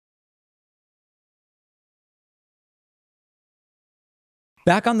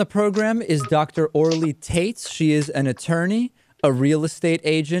Back on the program is Dr. Orly Taitz. She is an attorney, a real estate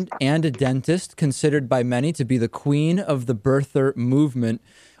agent, and a dentist, considered by many to be the queen of the birther movement.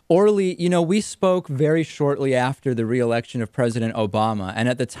 Orly, we spoke very shortly after the re-election of President Obama. And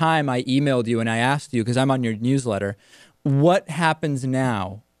at the time, I emailed you and I asked you, because I'm on your newsletter, what happens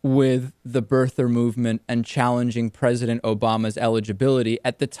now with the birther movement and challenging President Obama's eligibility?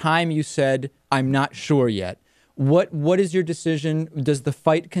 At the time, you said, I'm not sure yet. What is your decision? Does the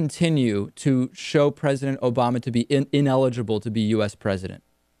fight continue to show President Obama to be ineligible to be U.S. president?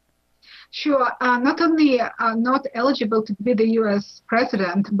 Sure. Not only not eligible to be the U.S.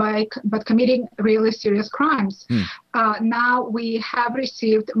 president, but committing really serious crimes. Now we have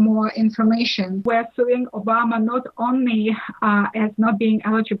received more information. We're suing Obama not only as not being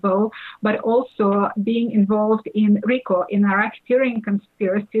eligible, but also being involved in RICO, in a racketeering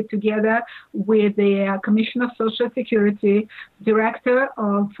conspiracy, together with the Commission of Social Security, Director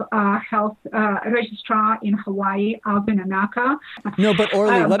of Health Registrar in Hawaii, Alvin Anaka. No, but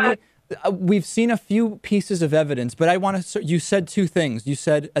Orly, we've seen a few pieces of evidence, but I want to. You said two things. You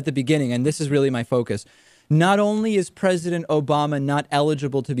said at the beginning, and this is really my focus. Not only is President Obama not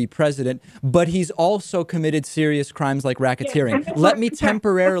eligible to be president, but he's also committed serious crimes like racketeering. Yes, Let me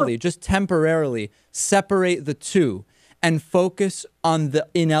just temporarily separate the two and focus on the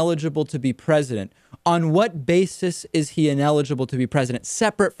ineligible to be president. On what basis is he ineligible to be president,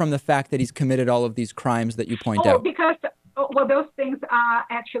 separate from the fact that he's committed all of these crimes that you point out? Well, those things are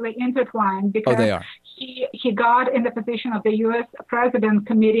actually intertwined because they are. He got in the position of the U.S. president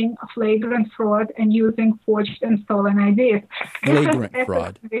committing flagrant fraud and using forged and stolen IDs. Flagrant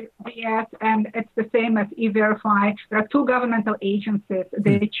fraud. Yes, and it's the same as E-Verify. There are two governmental agencies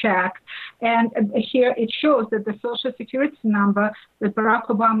they check. And here it shows that the Social Security number that Barack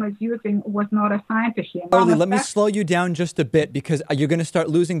Obama is using was not assigned to him. Orly, let me slow you down just a bit because you're going to start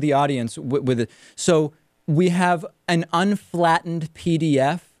losing the audience with it. So we have an unflattened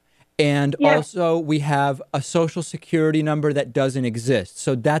PDF, and also we have a Social Security number that doesn't exist.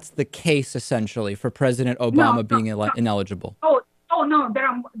 So that's the case, essentially, for President Obama being ineligible. Oh, no, there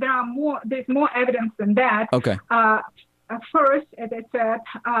are more. There's more evidence than that. Okay. First, as I said,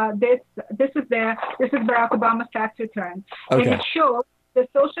 this is Barack Obama's tax return, and it shows the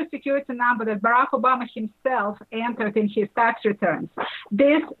Social Security number that Barack Obama himself entered in his tax returns.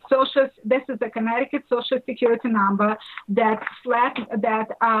 This is the Connecticut Social Security number that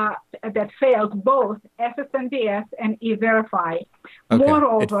failed both SSNDS and E-Verify. Okay.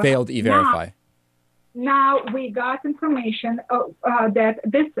 Moreover, it failed E-Verify. Now we got information that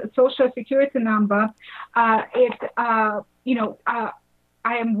this Social Security number,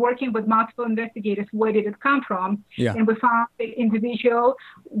 I am working with multiple investigators. Where did it come from? Yeah. And we found the individual.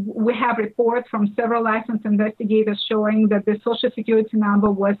 We have reports from several licensed investigators showing that the Social Security number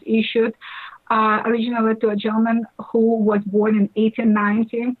was issued originally to a gentleman who was born in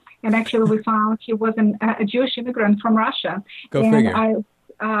 1890. And actually, we found he was a Jewish immigrant from Russia. Go figure.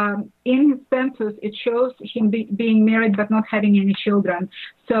 In his census, it shows him being married but not having any children.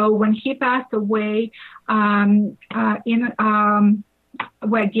 So when he passed away,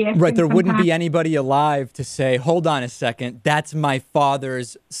 Right, there wouldn't be anybody alive to say, hold on a second, that's my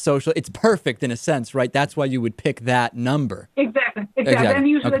father's social. It's perfect in a sense, right? That's why you would pick that number. Exactly. And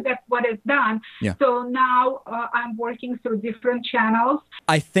usually that's what is done. Yeah. So now I'm working through different channels.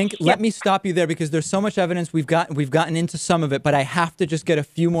 I think, let me stop you there because there's so much evidence. We've gotten into some of it, but I have to just get a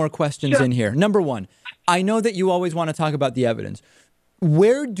few more questions in here. Number one, I know that you always want to talk about the evidence.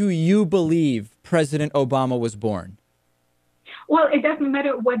 Where do you believe President Obama was born? Well, it doesn't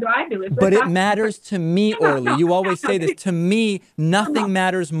matter what do I believe. But it matters to me, Orly. You always say this. To me, nothing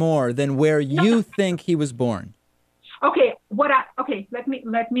matters more than where you think he was born. Okay, let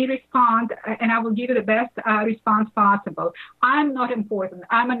me respond, and I will give you the best response possible. I'm not important.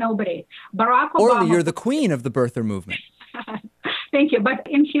 I'm a nobody. Barack Obama. Orly, you're the queen of the birther movement. Thank you. But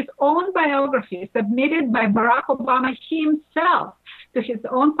in his own biography, submitted by Barack Obama himself to his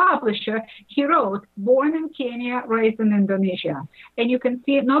own publisher, he wrote, born in Kenya, raised in Indonesia. And you can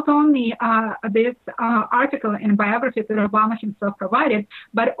see not only this article and biography that Obama himself provided,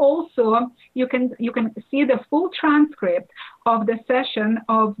 but also you can see the full transcript of the session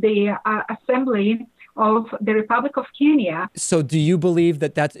of the Assembly of the Republic of Kenya. So do you believe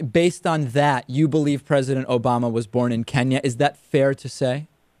that that's based on that, you believe President Obama was born in Kenya? Is that fair to say?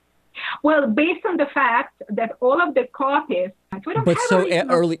 Well, based on the fact that all of the copies...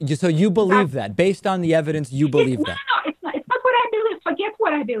 So you believe that? Based on the evidence, you believe that? No, it's not what I believe. Forget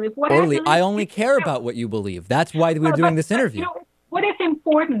what I believe. Orly, I only care about what you believe. That's why we're doing this interview. What is important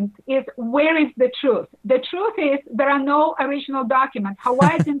important is where is the truth? The truth is there are no original documents.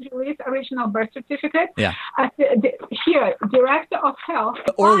 Hawaii didn't release original birth certificate. Yeah. Here, Director of Health.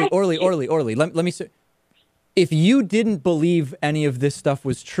 Orly. Let me say, if you didn't believe any of this stuff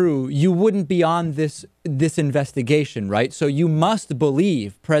was true, you wouldn't be on this investigation, right? So you must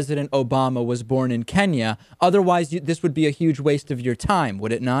believe President Obama was born in Kenya. Otherwise, this would be a huge waste of your time,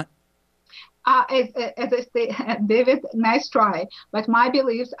 would it not? As I say, David, nice try, but my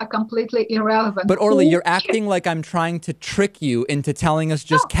beliefs are completely irrelevant. But Orly, you're acting like I'm trying to trick you into telling us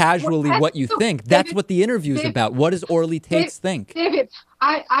just casually what you think. That's what the interview's about. What does Orly Taitz think? David,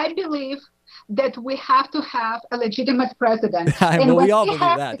 I believe that we have to have a legitimate president. Well, we all believe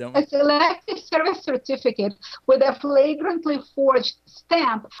that, don't we? A selective service certificate with a flagrantly forged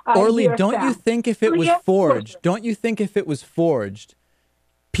stamp. Orly, don't you think if it was forged,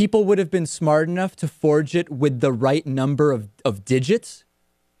 people would have been smart enough to forge it with the right number of digits?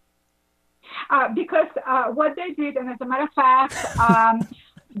 Because what they did, and as a matter of fact,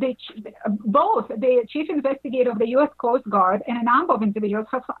 both the chief investigator of the U.S. Coast Guard and a number of individuals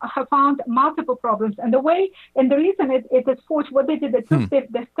have found multiple problems. And the reason it is forged, what they did, they took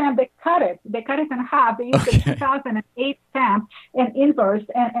the stamp, they cut it in half. They used the 2008 stamp and inverse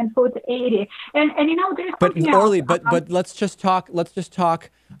and put 80. And there's something else. Orly, but let's just talk.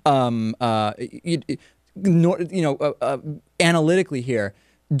 Analytically here.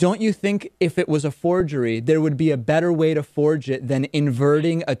 Don't you think if it was a forgery, there would be a better way to forge it than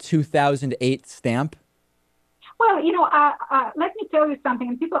inverting a 2008 stamp? Well, let me tell you something.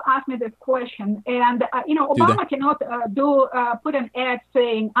 And people ask me this question, and Obama cannot put an ad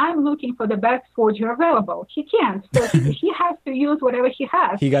saying, "I'm looking for the best forger available." He can't. So he has to use whatever he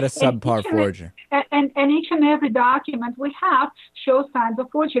has. He got a subpar forger. And each and every document we have shows signs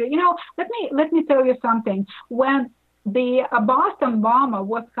of forgery. Let me tell you something. When the Boston bomber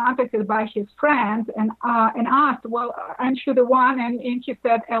was contacted by his friends and asked, "Well, aren't you the one?" And he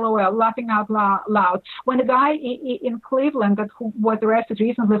said, "LOL," laughing out loud. When the guy in Cleveland who was arrested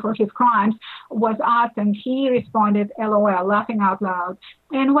recently for his crimes was asked, and he responded, "LOL," laughing out loud.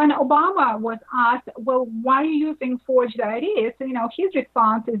 And when Obama was asked, "Well, why are you using forged IDs?" His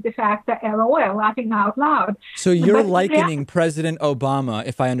response is de facto LOL, laughing out loud. So you're likening President Obama,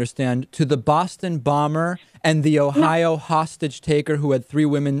 if I understand, to the Boston bomber and the Ohio hostage taker who had 3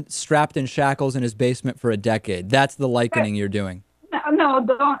 women strapped in shackles in his basement for a decade. That's the likening you're doing. No,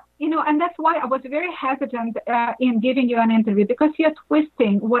 don't. And that's why I was very hesitant in giving you an interview, because you're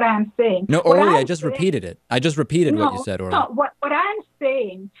twisting what I'm saying. No, Orly, I just repeated it. I just repeated what you said, Orly. No, what I'm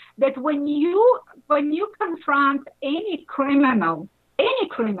saying, that when you confront any criminal,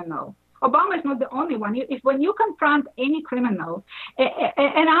 Obama is not the only one. When you confront any criminal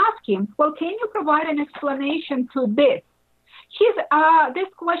and ask him, "Well, can you provide an explanation to this?" This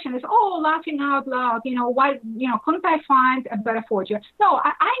question is, laughing out loud. Why? Couldn't I find a better forger? No,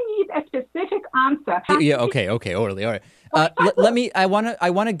 I need a specific answer. Yeah. Okay. Orly. All right. I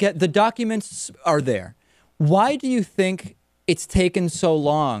want to get the documents are there. Why do you think it's taken so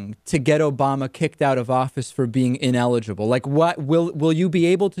long to get Obama kicked out of office for being ineligible? Like, what will you be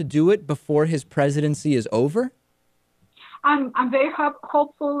able to do it before his presidency is over? I'm very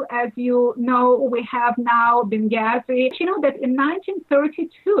hopeful. As you know, we have now Benghazi. You know that in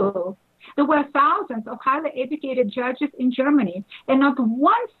 1932, there were thousands of highly educated judges in Germany, and not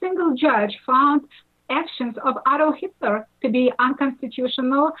one single judge found actions of Adolf Hitler to be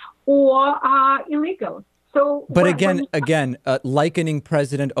unconstitutional or illegal. So, but again, likening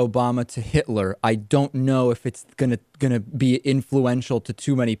President Obama to Hitler, I don't know if it's gonna be influential to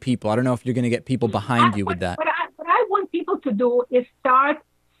too many people. I don't know if you're gonna get people behind you with that. What I want people to do is start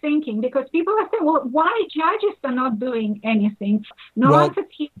thinking, because people are saying, "Well, why judges are not doing anything? No answers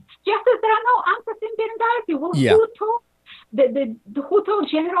here. Just as there are no answers in Benghazi." Well, who told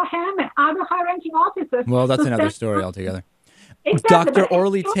General Ham and other high-ranking officers? Well, that's another story altogether. Dr.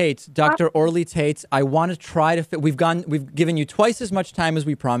 Orly Taitz, I want to try to we've given you twice as much time as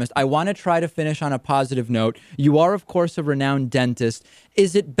we promised. I want to try to finish on a positive note. You are, of course, a renowned dentist.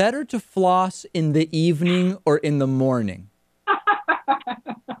 Is it better to floss in the evening or in the morning?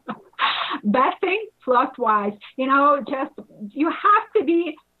 Best thing, floss-wise. You have to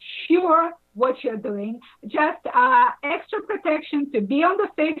be sure what you're doing. Just extra protection to be on the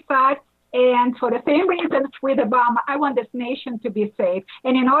safe side. And for the same reason with Obama, I want this nation to be safe.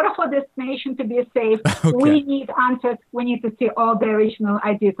 And in order for this nation to be safe, we need answers. We need to see all the original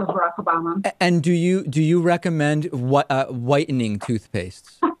ideas of Barack Obama. And do you recommend whitening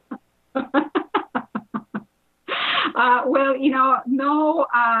toothpastes? Well,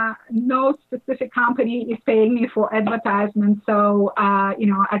 no specific company is paying me for advertisement, so I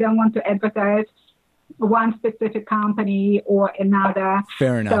don't want to advertise one specific company or another.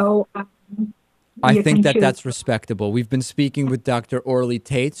 Fair enough. So I think that's respectable. We've been speaking with Dr. Orly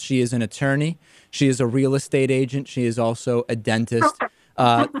Taitz. She is an attorney. She is a real estate agent. She is also a dentist.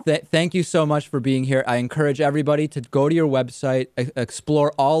 Thank you so much for being here. I encourage everybody to go to your website,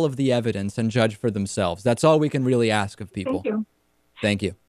 explore all of the evidence, and judge for themselves. That's all we can really ask of people. Thank you. Thank you.